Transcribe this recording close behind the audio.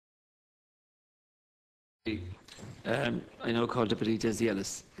I now call Deputy Dessie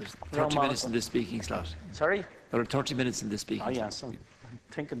Ellis. There's 30 minutes in this speaking slot. Sorry? There are 30 minutes in this speaking slot. Yes, I'm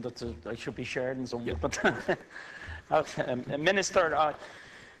thinking that I should be shared in some way. But Minister,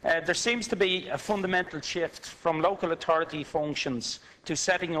 there seems to be a fundamental shift from local authority functions to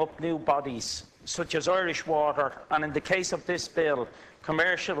setting up new bodies, such as Irish Water, and in the case of this bill,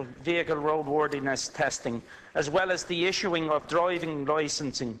 commercial vehicle roadworthiness testing, as well as the issuing of driving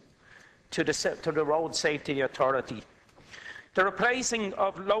licensing to the Road Safety Authority. The replacing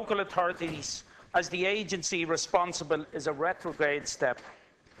of local authorities as the agency responsible is a retrograde step.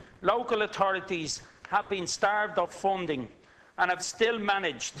 Local authorities have been starved of funding and have still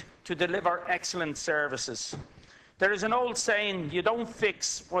managed to deliver excellent services. There is an old saying, you don't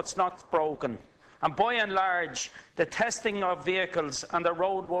fix what's not broken. And by and large, the testing of vehicles and their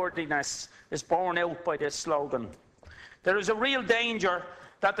roadworthiness is borne out by this slogan. There is a real danger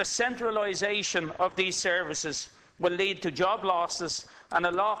that the centralisation of these services will lead to job losses and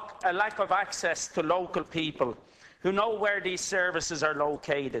a lack of access to local people who know where these services are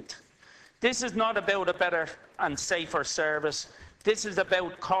located. This is not about a better and safer service. This is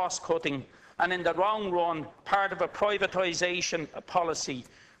about cost-cutting and, in the long run, part of a privatisation policy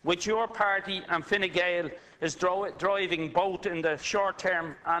which your party and Fine Gael is driving both in the short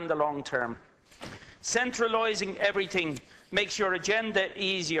term and the long term. Centralising everything makes your agenda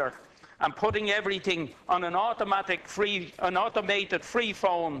easier, and putting everything on an automated free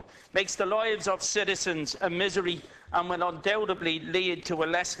phone makes the lives of citizens a misery and will undoubtedly lead to a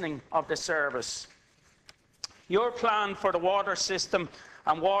lessening of the service. Your plan for the water system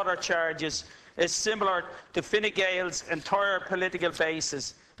and water charges is similar to Fine Gael's entire political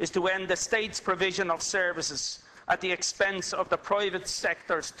basis, is to end the state's provision of services at the expense of the private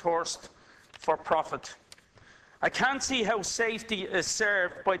sector's thirst for profit. I can't see how safety is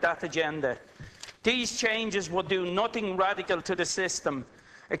served by that agenda. These changes would do nothing radical to the system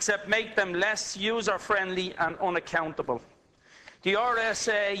except make them less user-friendly and unaccountable. The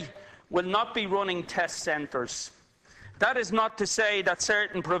RSA will not be running test centres. That is not to say that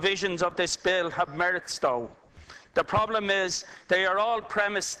certain provisions of this bill have merits, though. The problem is they are all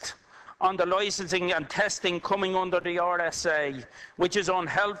premised on the licensing and testing coming under the RSA, which is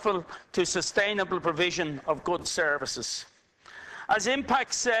unhelpful to sustainable provision of good services. As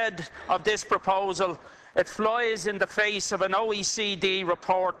Impact said of this proposal, it flies in the face of an OECD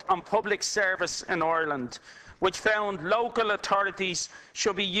report on public service in Ireland, which found local authorities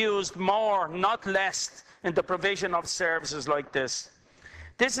should be used more, not less, in the provision of services like this.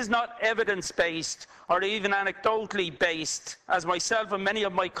 This is not evidence-based or even anecdotally based, as myself and many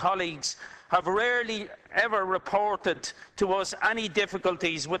of my colleagues have rarely ever reported to us any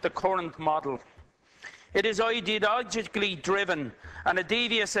difficulties with the current model. It is ideologically driven and a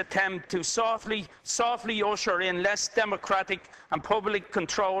devious attempt to softly usher in less democratic and public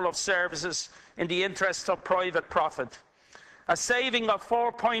control of services in the interests of private profit. A saving of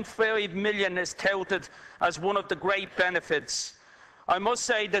 4.5 million is touted as one of the great benefits. I must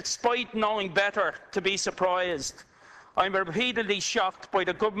say, despite knowing better, to be surprised. I'm repeatedly shocked by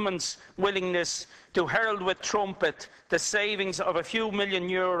the government's willingness to herald with trumpet the savings of a few million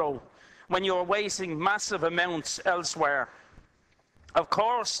euro when you are wasting massive amounts elsewhere. Of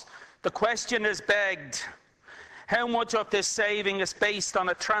course, the question is begged, how much of this saving is based on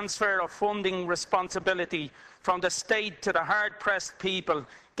a transfer of funding responsibility from the state to the hard-pressed people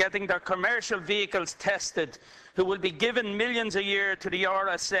getting their commercial vehicles tested, who will be given millions a year to the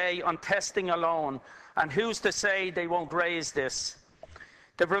RSA on testing alone, and who's to say they won't raise this?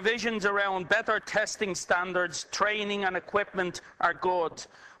 The provisions around better testing standards, training and equipment are good,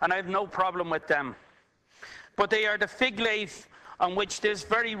 and I have no problem with them. But they are the fig leaf on which this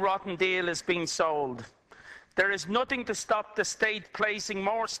very rotten deal is being sold. There is nothing to stop the state placing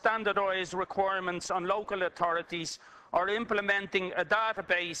more standardised requirements on local authorities or implementing a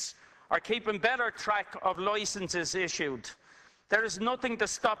database or keeping better track of licences issued. There is nothing to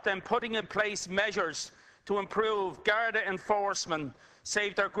stop them putting in place measures to improve Garda enforcement,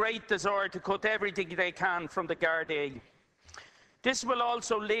 save their great desire to cut everything they can from the Gardaí. This will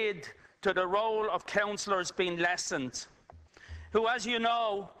also lead to the role of councillors being lessened, who, as you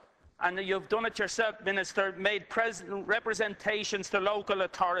know, and you've done it yourself, Minister, made representations to local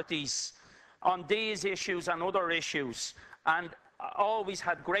authorities on these issues and other issues, and always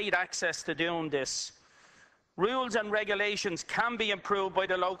had great access to doing this. Rules and regulations can be improved by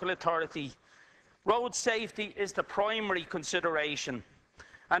the local authority. Road safety is the primary consideration,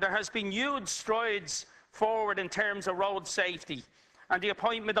 and there has been huge strides forward in terms of road safety, and the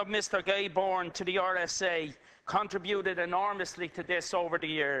appointment of Mr. Gayborn to the RSA contributed enormously to this over the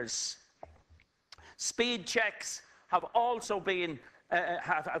years. Speed checks have also been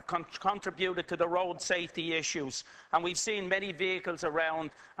have contributed to the road safety issues, and we've seen many vehicles around,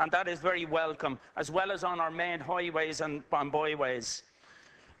 and that is very welcome, as well as on our main highways and byways.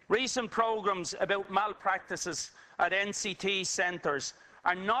 Recent programmes about malpractices at NCT centres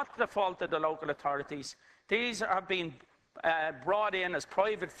are not the fault of the local authorities. These have been brought in as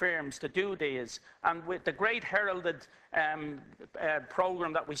private firms to do these, and with the great heralded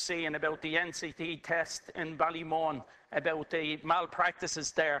programme that we see in about the NCT test in Ballymun about the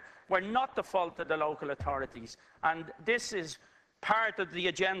malpractices there, were not the fault of the local authorities. And this is part of the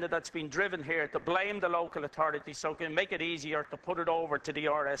agenda that's been driven here, to blame the local authorities so it can make it easier to put it over to the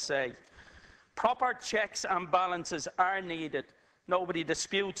RSA. Proper checks and balances are needed. Nobody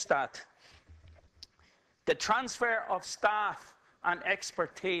disputes that. The transfer of staff and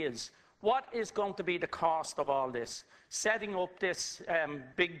expertise. What is going to be the cost of all this? Setting up this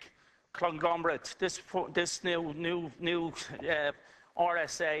big conglomerate, this new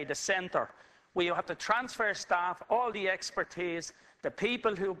RSA, the centre. We have to transfer staff, all the expertise, the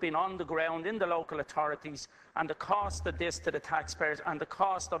people who've been on the ground in the local authorities, and the cost of this to the taxpayers, and the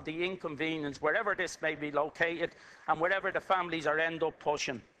cost of the inconvenience, wherever this may be located, and wherever the families are end up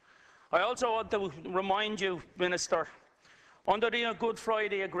pushing. I also want to remind you, Minister, under the Good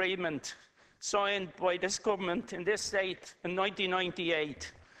Friday Agreement signed by this government in this state in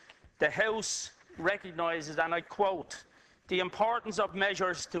 1998, the House recognises, and I quote, the importance of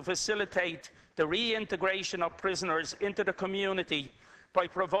measures to facilitate the reintegration of prisoners into the community by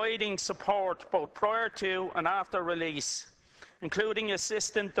providing support both prior to and after release, including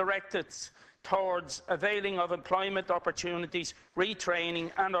assistance directed towards availing of employment opportunities,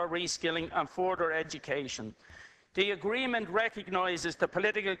 retraining and/or reskilling and further education. The agreement recognises the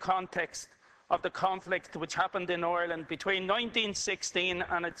political context of the conflict which happened in Ireland between 1960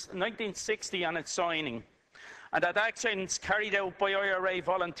 and its signing, and that actions carried out by IRA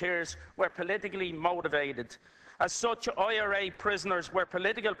volunteers were politically motivated. As such, IRA prisoners were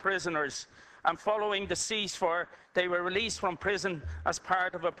political prisoners, and following the ceasefire, they were released from prison as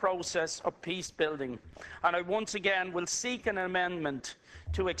part of a process of peace building. And I once again will seek an amendment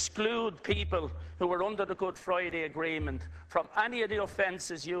to exclude people who were under the Good Friday Agreement from any of the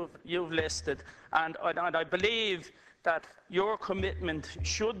offences you've listed, and I believe that your commitment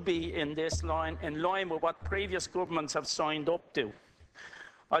should be in line with what previous governments have signed up to.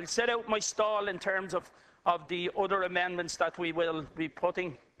 I'll set out my stall in terms of the other amendments that we will be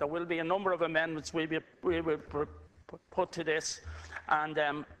putting. There will be a number of amendments we will put to this,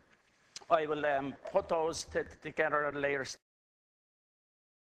 and I will put those together at a later stage.